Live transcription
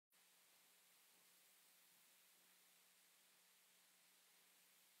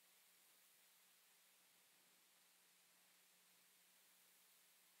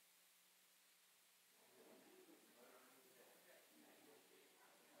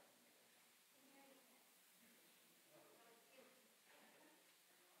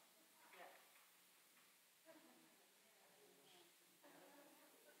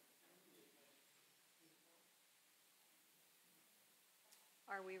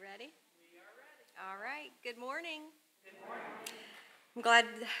Are we ready? We are ready. All right. Good morning. Good morning. I'm glad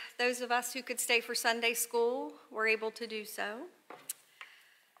those of us who could stay for Sunday school were able to do so.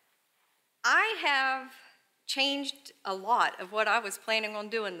 I have changed a lot of what I was planning on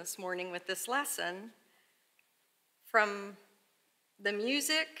doing this morning with this lesson, from the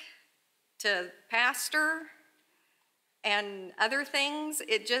music to pastor and other things.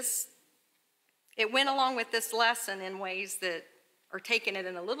 It went along with this lesson in ways that are taking it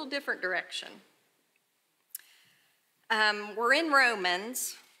in a little different direction. We're in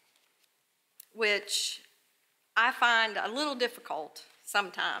Romans, which I find a little difficult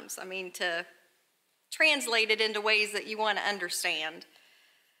sometimes. To translate it into ways that you want to understand.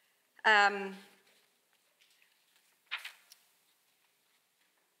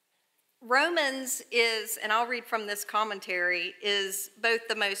 Romans is, and I'll read from this commentary, is both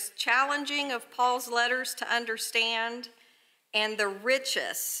the most challenging of Paul's letters to understand and the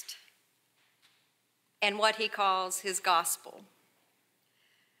richest in what he calls his gospel.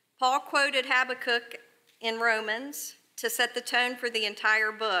 Paul quoted Habakkuk in Romans to set the tone for the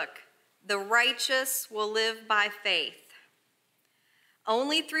entire book. The righteous will live by faith.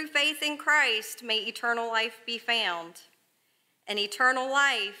 Only through faith in Christ may eternal life be found. And eternal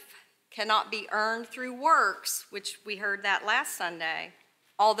life cannot be earned through works, which we heard that last Sunday,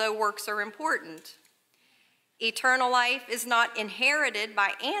 although works are important. Eternal life is not inherited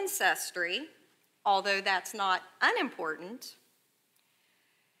by ancestry, although that's not unimportant.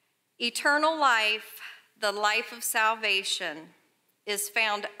 Eternal life, the life of salvation, is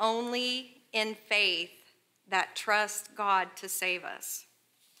found only in faith that trusts God to save us.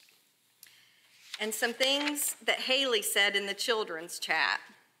 And some things that Haley said in the children's chat,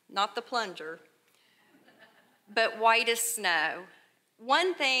 not the plunger, but white as snow.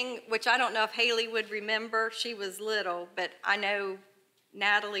 One thing, which I don't know if Haley would remember, she was little, but I know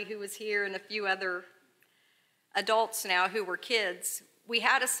Natalie, who was here, and a few other adults now who were kids, we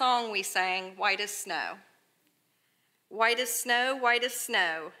had a song we sang, white as snow. White as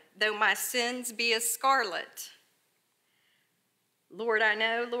snow, though my sins be as scarlet. Lord, I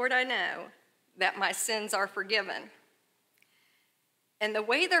know that my sins are forgiven. And the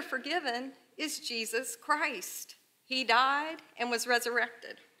way they're forgiven is Jesus Christ. He died and was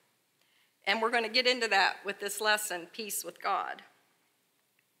resurrected. And we're going to get into that with this lesson, Peace with God.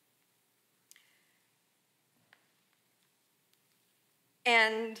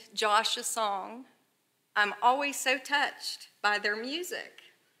 And Josh's song, I'm always so touched by their music.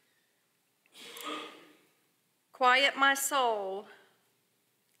 Quiet My Soul,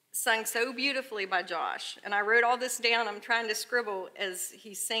 sung so beautifully by Josh. And I wrote all this down. I'm trying to scribble as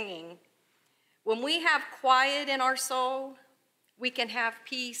he's singing. When we have quiet in our soul, we can have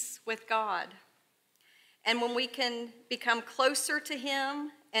peace with God. And when we can become closer to Him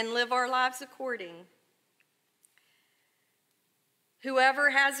and live our lives according.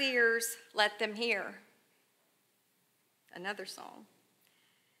 Whoever has ears, let them hear. Another song.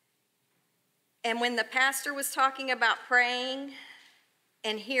 And when the pastor was talking about praying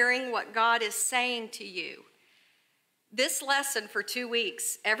and hearing what God is saying to you, this lesson for 2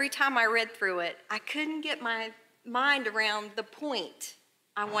 weeks, every time I read through it, I couldn't get my mind around the point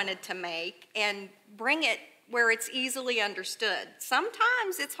I wanted to make and bring it where it's easily understood.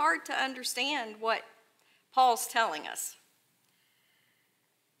 Sometimes it's hard to understand what Paul's telling us.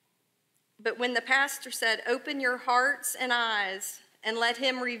 But when the pastor said, open your hearts and eyes and let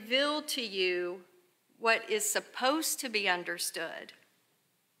Him reveal to you what is supposed to be understood,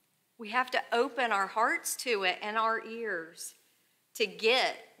 we have to open our hearts to it and our ears to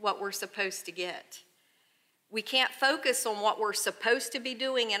get what we're supposed to get. We can't focus on what we're supposed to be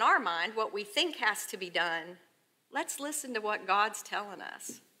doing in our mind, what we think has to be done. Let's listen to what God's telling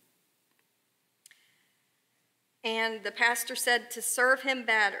us. And the pastor said to serve Him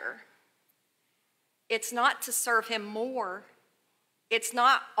better. It's not to serve Him more. It's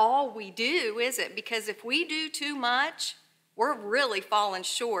not all we do, is it? Because if we do too much, we're really falling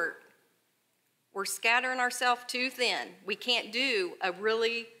short. We're scattering ourselves too thin. We can't do a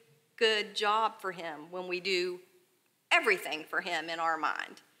really good job for Him when we do everything for Him in our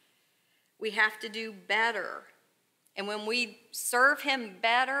mind. We have to do better. And when we serve Him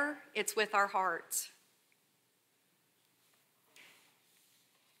better, it's with our hearts.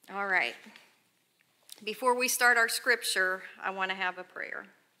 All right. Before we start our scripture, I want to have a prayer.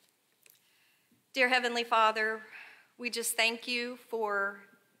 Dear Heavenly Father, we just thank You for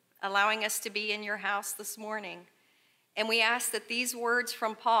allowing us to be in Your house this morning. And we ask that these words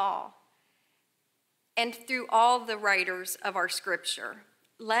from Paul and through all the writers of our scripture,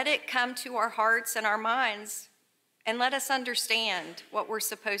 let it come to our hearts and our minds and let us understand what we're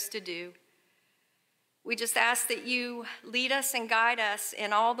supposed to do. We just ask that you lead us and guide us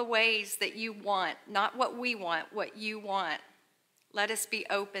in all the ways that you want, not what we want, what you want. Let us be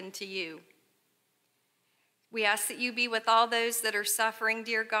open to you. We ask that you be with all those that are suffering,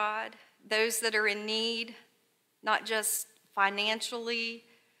 dear God, those that are in need, not just financially,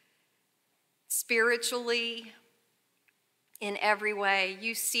 spiritually, in every way.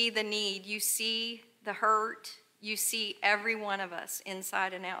 You see the need, you see the hurt, you see every one of us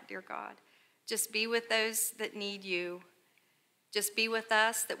inside and out, dear God. Just be with those that need you. Just be with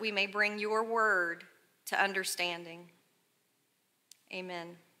us that we may bring your word to understanding.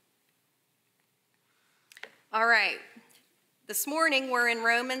 Amen. All right. This morning we're in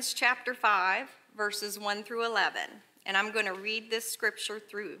Romans chapter 5, verses 1 through 11, and I'm going to read this scripture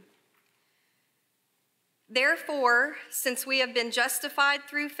through. Therefore, since we have been justified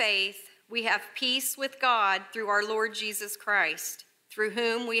through faith, we have peace with God through our Lord Jesus Christ, through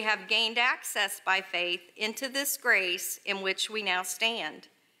whom we have gained access by faith into this grace in which we now stand.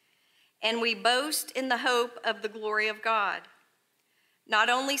 And we boast in the hope of the glory of God. Not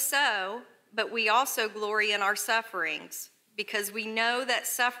only so, but we also glory in our sufferings, because we know that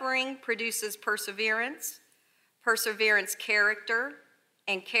suffering produces perseverance, perseverance character,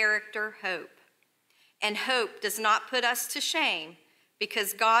 and character hope. And hope does not put us to shame,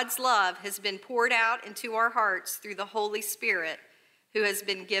 because God's love has been poured out into our hearts through the Holy Spirit who has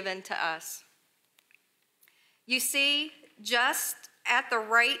been given to us. You see, just at the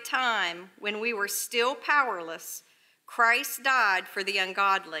right time, when we were still powerless, Christ died for the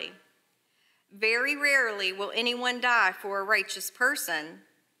ungodly. Very rarely will anyone die for a righteous person,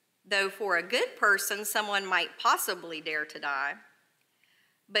 though for a good person someone might possibly dare to die.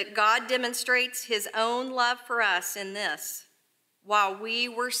 But God demonstrates his own love for us in this: while we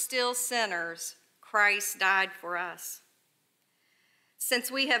were still sinners, Christ died for us. Since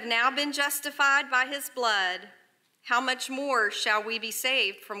we have now been justified by his blood, how much more shall we be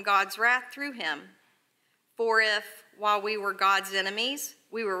saved from God's wrath through him? For if, while we were God's enemies,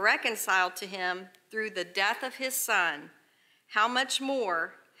 we were reconciled to him through the death of his Son, how much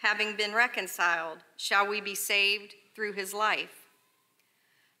more, having been reconciled, shall we be saved through his life?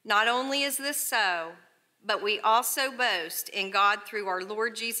 Not only is this so, but we also boast in God through our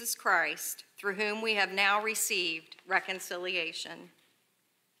Lord Jesus Christ, through whom we have now received reconciliation.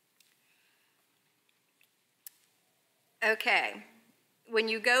 Okay, when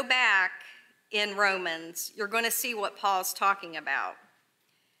you go back in Romans, you're going to see what Paul's talking about.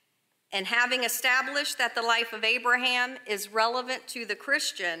 And having established that the life of Abraham is relevant to the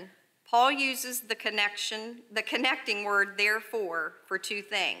Christian, Paul uses the connecting word therefore for two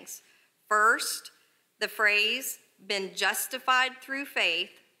things. First, the phrase been justified through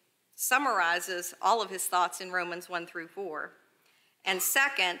faith summarizes all of his thoughts in Romans 1 through 4. And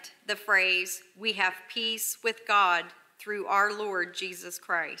second, the phrase we have peace with God through our Lord Jesus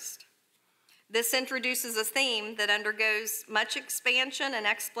Christ. This introduces a theme that undergoes much expansion and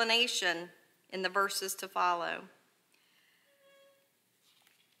explanation in the verses to follow.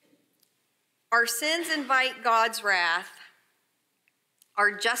 Our sins invite God's wrath.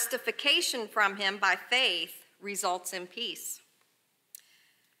 Our justification from him by faith results in peace.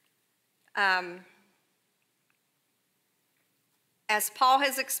 As Paul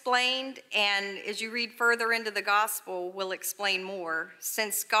has explained, and as you read further into the gospel, we'll explain more,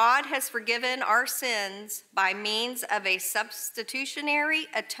 since God has forgiven our sins by means of a substitutionary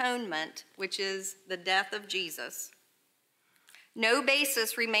atonement, which is the death of Jesus, no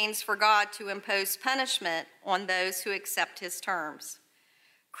basis remains for God to impose punishment on those who accept his terms.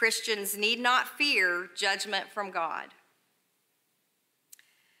 Christians need not fear judgment from God.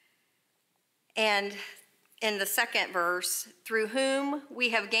 And in the second verse, through whom we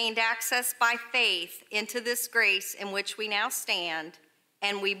have gained access by faith into this grace in which we now stand,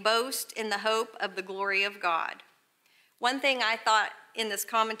 and we boast in the hope of the glory of God. One thing I thought in this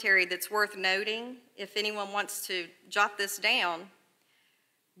commentary that's worth noting, if anyone wants to jot this down,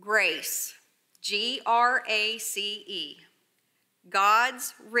 grace, G-R-A-C-E,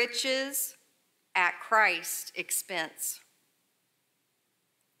 God's riches at Christ's expense.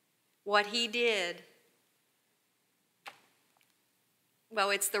 What he did,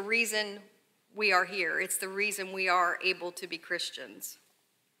 well, it's the reason we are here. It's the reason we are able to be Christians.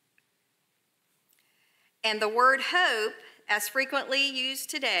 And the word hope, as frequently used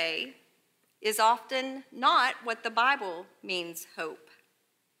today, is often not what the Bible means hope.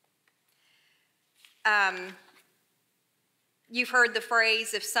 You've heard the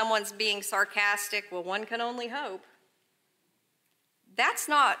phrase, if someone's being sarcastic, well, one can only hope. That's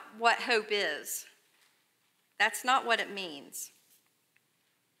not what hope is. That's not what it means.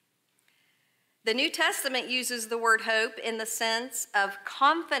 The New Testament uses the word hope in the sense of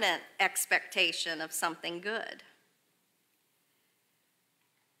confident expectation of something good.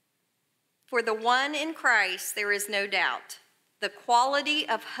 For the one in Christ, there is no doubt. The quality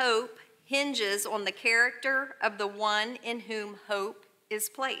of hope hinges on the character of the one in whom hope is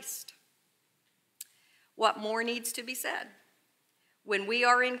placed. What more needs to be said? When we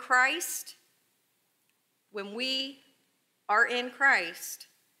are in Christ,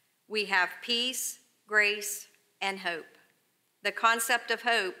 we have peace, grace, and hope. The concept of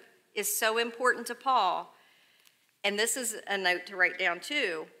hope is so important to Paul, and this is a note to write down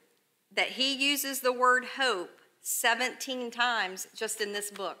too, that he uses the word hope 17 times just in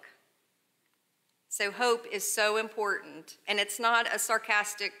this book. So hope is so important, and it's not a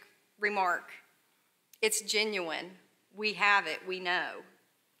sarcastic remark. It's genuine. We have it, we know.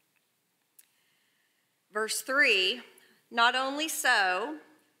 Verse 3, not only so,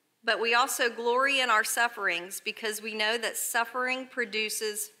 but we also glory in our sufferings because we know that suffering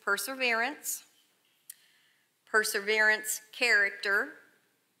produces perseverance, perseverance, character,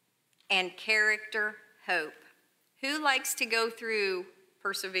 and character, hope. Who likes to go through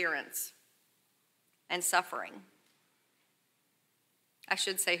perseverance and suffering? I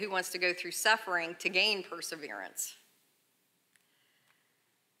should say, who wants to go through suffering to gain perseverance?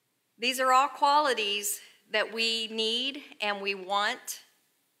 These are all qualities that we need and we want,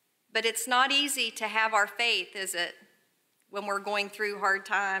 but it's not easy to have our faith, is it? When we're going through hard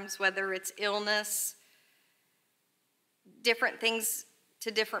times, whether it's illness, different things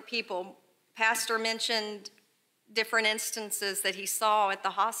to different people. Pastor mentioned different instances that he saw at the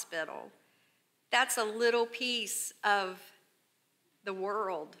hospital. That's a little piece of the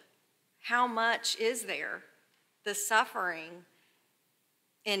world. How much is there? The suffering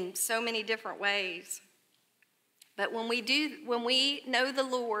in so many different ways. But when we know the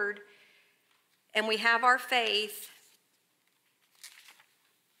Lord and we have our faith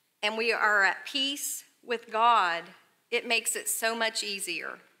and we are at peace with God, it makes it so much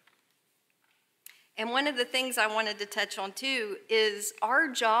easier. And one of the things I wanted to touch on too is our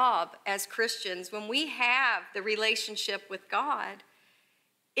job as Christians, when we have the relationship with God,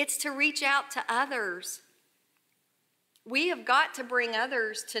 it's to reach out to others. We have got to bring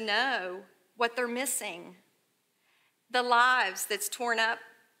others to know what they're missing. The lives that's torn up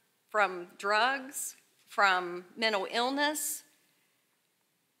from drugs, from mental illness,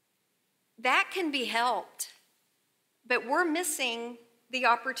 that can be helped. But we're missing the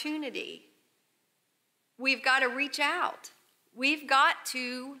opportunity. We've got to reach out. We've got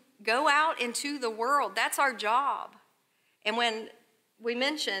to go out into the world. That's our job. And when we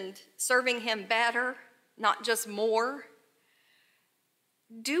mentioned serving him better, not just more,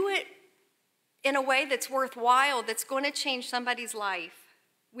 do it in a way that's worthwhile, that's going to change somebody's life.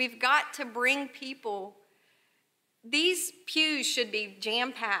 We've got to bring people. These pews should be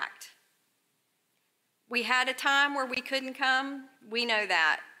jam-packed. We had a time where we couldn't come. We know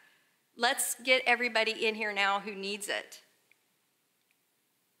that. Let's get everybody in here now who needs it.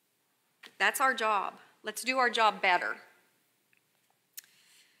 That's our job. Let's do our job better.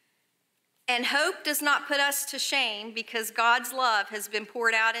 And hope does not put us to shame because God's love has been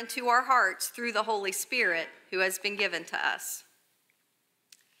poured out into our hearts through the Holy Spirit who has been given to us.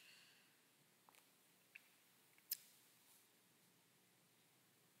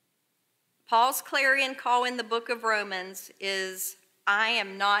 Paul's clarion call in the book of Romans is, I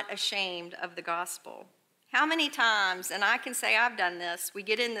am not ashamed of the gospel. How many times, and I can say I've done this, we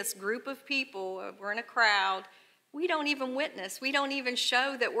get in this group of people, we're in a crowd, we don't even witness, we don't even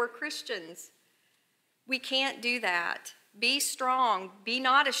show that we're Christians. We can't do that. Be strong, be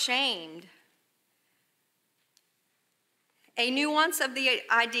not ashamed. A nuance of the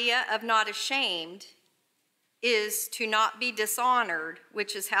idea of not ashamed is to not be dishonored,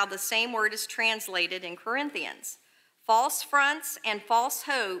 which is how the same word is translated in Corinthians. False fronts and false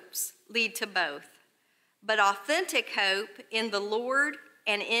hopes lead to both. But authentic hope in the Lord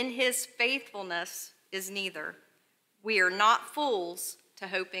and in his faithfulness is neither. We are not fools to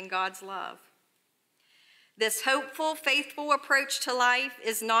hope in God's love. This hopeful, faithful approach to life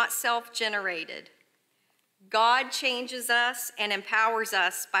is not self-generated. God changes us and empowers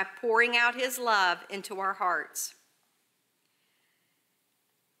us by pouring out his love into our hearts.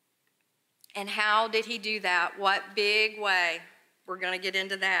 And how did he do that? What big way? We're going to get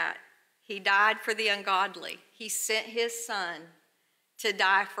into that. He died for the ungodly. He sent his son to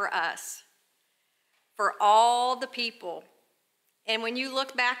die for us, for all the people. And when you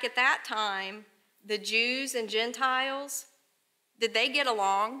look back at that time, the Jews and Gentiles, did they get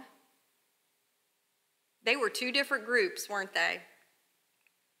along? They were two different groups, weren't they?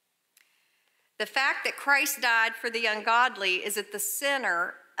 The fact that Christ died for the ungodly is at the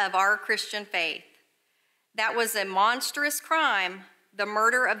center of our Christian faith. That was a monstrous crime, the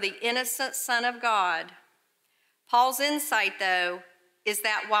murder of the innocent Son of God. Paul's insight, though, is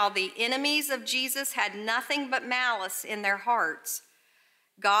that while the enemies of Jesus had nothing but malice in their hearts,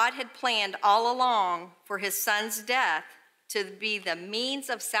 God had planned all along for his Son's death to be the means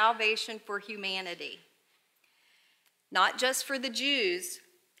of salvation for humanity. Not just for the Jews,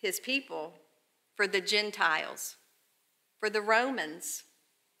 his people, for the Gentiles, for the Romans,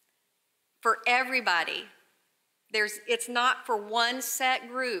 for everybody. It's not for one set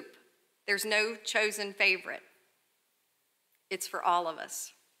group. There's no chosen favorite. It's for all of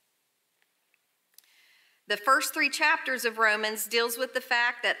us. The first 3 chapters of Romans deals with the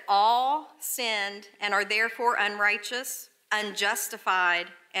fact that all sinned and are therefore unrighteous, unjustified,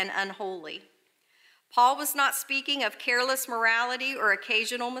 and unholy. Paul was not speaking of careless morality or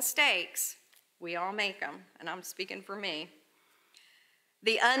occasional mistakes. We all make them, and I'm speaking for me.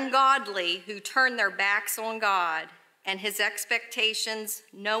 The ungodly who turn their backs on God and his expectations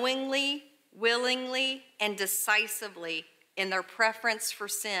knowingly, willingly, and decisively in their preference for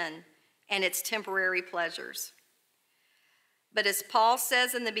sin and its temporary pleasures. But as Paul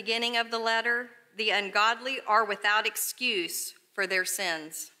says in the beginning of the letter, the ungodly are without excuse for their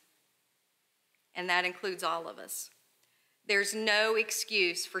sins. And that includes all of us. There's no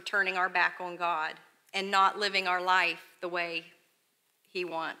excuse for turning our back on God and not living our life the way he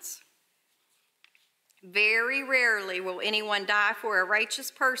wants. Very rarely will anyone die for a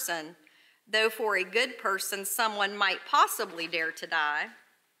righteous person, though for a good person someone might possibly dare to die,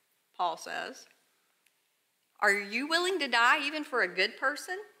 Paul says. Are you willing to die even for a good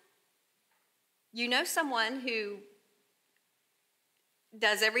person? You know someone who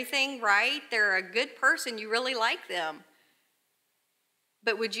does everything right, they're a good person, you really like them.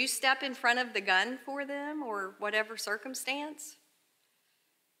 But would you step in front of the gun for them or whatever circumstance?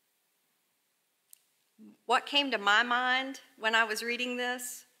 What came to my mind when I was reading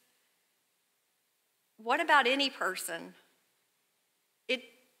this? What about any person?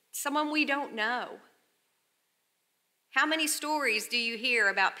 Someone we don't know. How many stories do you hear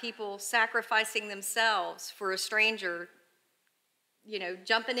about people sacrificing themselves for a stranger?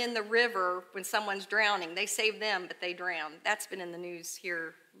 Jumping in the river when someone's drowning. They save them, but they drown. That's been in the news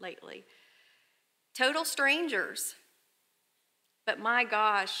here lately. Total strangers. But my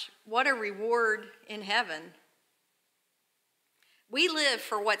gosh, what a reward in heaven. We live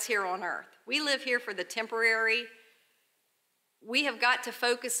for what's here on earth. We live here for the temporary. We have got to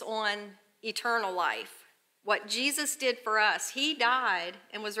focus on eternal life. What Jesus did for us, he died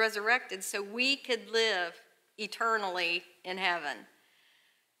and was resurrected so we could live eternally in heaven.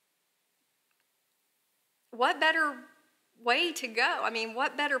 What better way to go?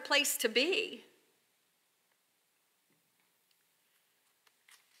 What better place to be?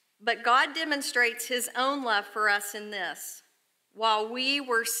 But God demonstrates his own love for us in this. While we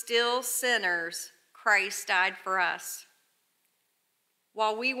were still sinners, Christ died for us.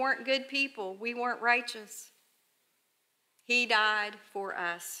 While we weren't good people, we weren't righteous, he died for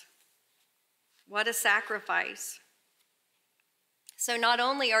us. What a sacrifice. So not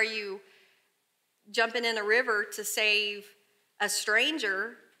only are you jumping in a river to save a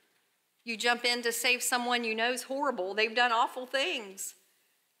stranger, you jump in to save someone you know is horrible. They've done awful things,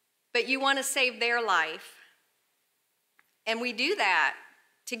 but you want to save their life. And we do that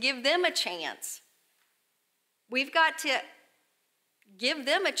to give them a chance. We've got to give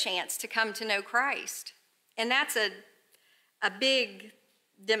them a chance to come to know Christ. And that's a big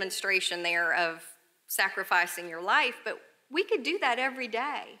demonstration there of sacrificing your life, but we could do that every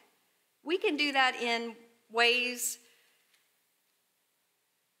day. We can do that in ways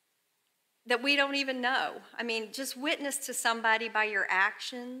that we don't even know. Just witness to somebody by your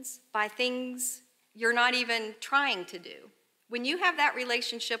actions, by things you're not even trying to do. When you have that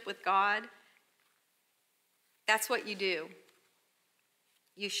relationship with God, that's what you do.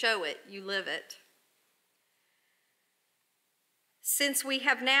 You show it, you live it. Since we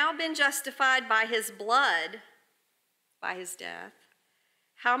have now been justified by his blood, by his death,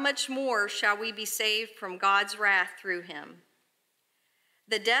 how much more shall we be saved from God's wrath through him?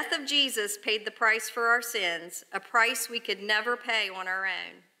 The death of Jesus paid the price for our sins, a price we could never pay on our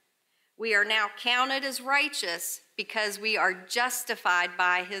own. We are now counted as righteous because we are justified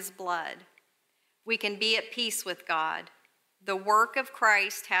by his blood. We can be at peace with God. The work of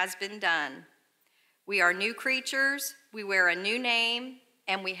Christ has been done. We are new creatures, we wear a new name,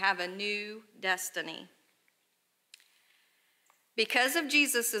 and we have a new destiny. Because of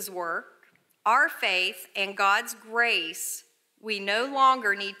Jesus' work, our faith and God's grace, we no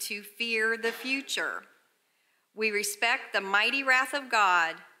longer need to fear the future. We respect the mighty wrath of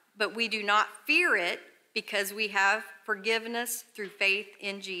God, but we do not fear it because we have forgiveness through faith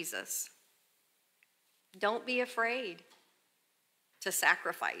in Jesus. Don't be afraid to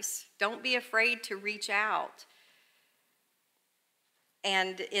sacrifice. Don't be afraid to reach out.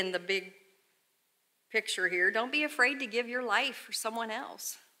 And in the big picture here, don't be afraid to give your life for someone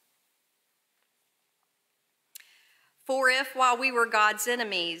else. For if while we were God's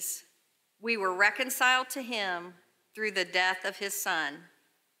enemies, we were reconciled to him through the death of his Son,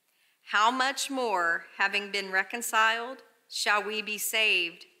 how much more, having been reconciled, shall we be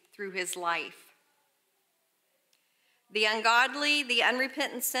saved through his life? The ungodly, the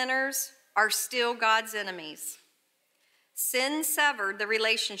unrepentant sinners are still God's enemies. Sin severed the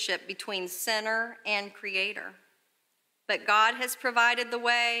relationship between sinner and Creator. But God has provided the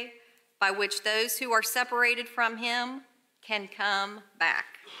way by which those who are separated from him can come back.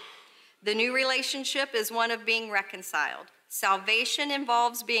 The new relationship is one of being reconciled. Salvation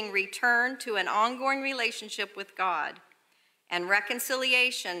involves being returned to an ongoing relationship with God, and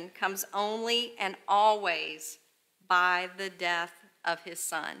reconciliation comes only and always by the death of his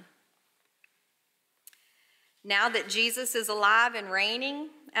Son. Now that Jesus is alive and reigning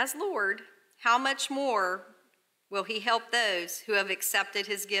as Lord, how much more will he help those who have accepted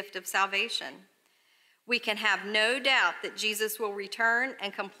his gift of salvation? We can have no doubt that Jesus will return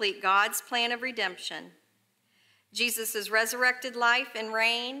and complete God's plan of redemption. Jesus' resurrected life and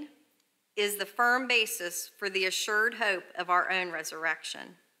reign is the firm basis for the assured hope of our own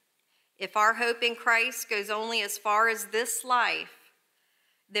resurrection. If our hope in Christ goes only as far as this life,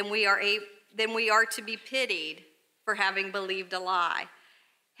 then we are to be pitied for having believed a lie.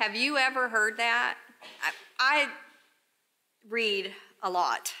 Have you ever heard that? I read a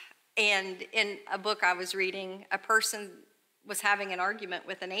lot, and in a book I was reading, a person was having an argument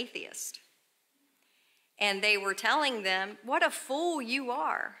with an atheist. And they were telling them, what a fool you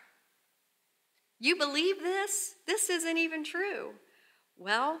are. You believe this? This isn't even true.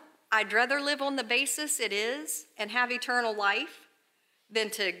 Well, I'd rather live on the basis it is and have eternal life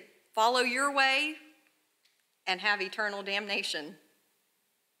than to follow your way and have eternal damnation.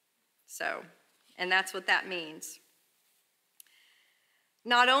 So, and that's what that means.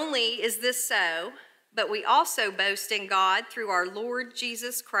 Not only is this so, but we also boast in God through our Lord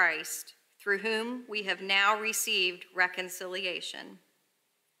Jesus Christ, through whom we have now received reconciliation.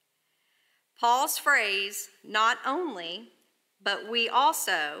 Paul's phrase, not only, but we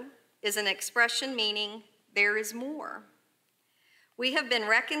also, is an expression meaning there is more. We have been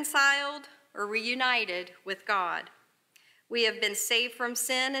reconciled or reunited with God. We have been saved from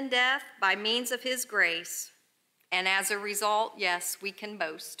sin and death by means of his grace, and as a result, yes, we can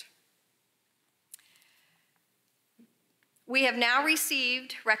boast. We have now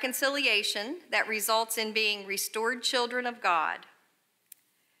received reconciliation that results in being restored children of God.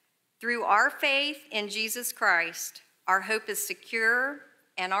 Through our faith in Jesus Christ, our hope is secure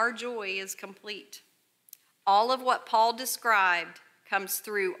and our joy is complete. All of what Paul described comes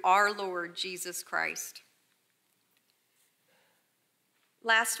through our Lord Jesus Christ.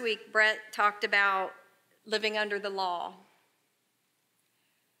 Last week, Brett talked about living under the law.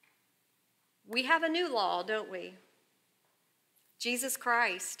 We have a new law, don't we? Jesus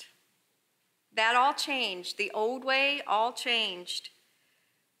Christ. That all changed. The old way all changed.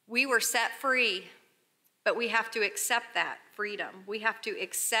 We were set free, but we have to accept that freedom. We have to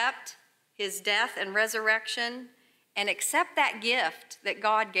accept his death and resurrection and accept that gift that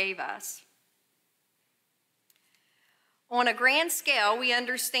God gave us. On a grand scale, we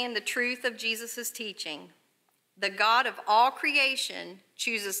understand the truth of Jesus' teaching. The God of all creation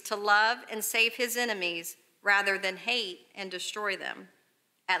chooses to love and save his enemies rather than hate and destroy them,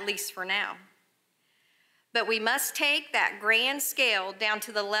 at least for now. But we must take that grand scale down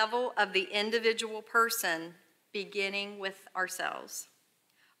to the level of the individual person, beginning with ourselves.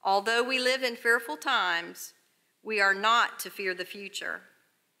 Although we live in fearful times, we are not to fear the future.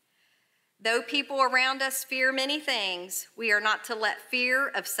 Though people around us fear many things, we are not to let fear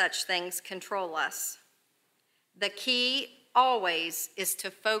of such things control us. The key always is to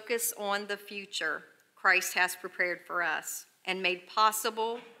focus on the future Christ has prepared for us and made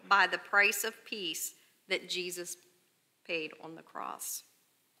possible by the price of peace that Jesus paid on the cross.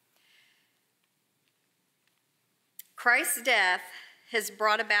 Christ's death has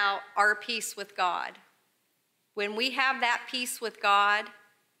brought about our peace with God. When we have that peace with God,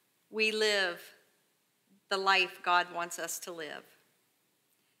 we live the life God wants us to live.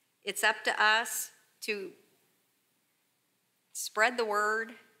 It's up to us to spread the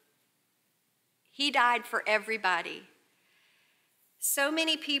word He died for everybody. So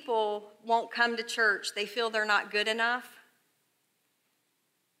many people won't come to church. They feel they're not good enough.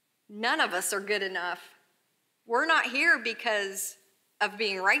 None of us are good enough. We're not here because of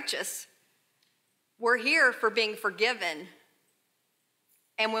being righteous. We're here for being forgiven.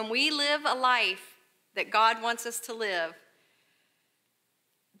 And when we live a life that God wants us to live,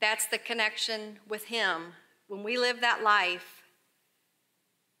 that's the connection with Him. When we live that life,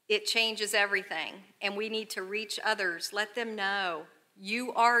 it changes everything. And we need to reach others. Let them know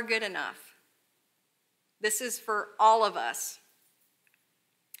you are good enough. This is for all of us.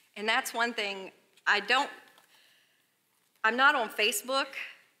 And that's one thing I'm not on Facebook,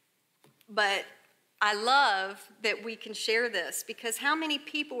 but I love that we can share this, because how many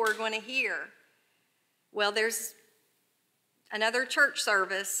people are going to hear, well, there's another church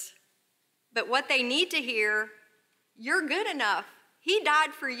service, but what they need to hear, you're good enough. He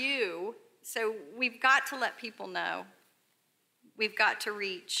died for you. So we've got to let people know. We've got to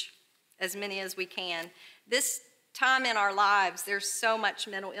reach as many as we can. This time in our lives, there's so much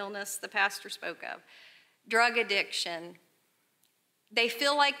mental illness the pastor spoke of. Drug addiction. They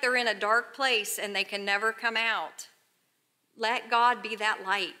feel like they're in a dark place and they can never come out. Let God be that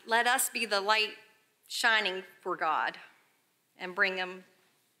light. Let us be the light shining for God and bring them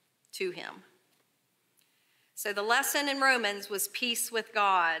to Him. So the lesson in Romans was peace with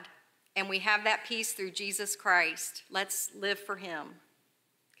God, and we have that peace through Jesus Christ. Let's live for Him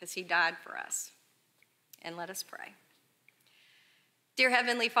because He died for us. And let us pray. Dear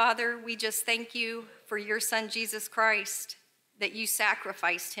Heavenly Father, we just thank you for your Son, Jesus Christ, that you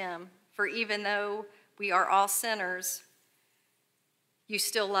sacrificed Him. For even though we are all sinners, you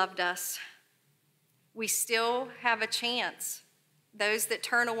still loved us. We still have a chance. Those that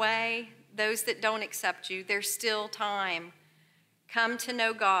turn away, those that don't accept you, there's still time. Come to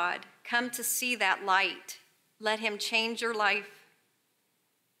know God. Come to see that light. Let Him change your life.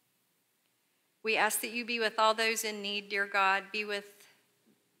 We ask that you be with all those in need, dear God. Be with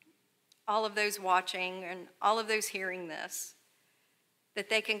all of those watching and all of those hearing this, that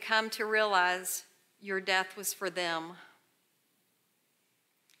they can come to realize your death was for them.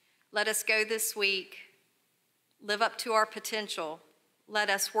 Let us go this week, live up to our potential. Let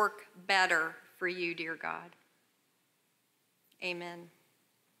us work better for you, dear God. Amen.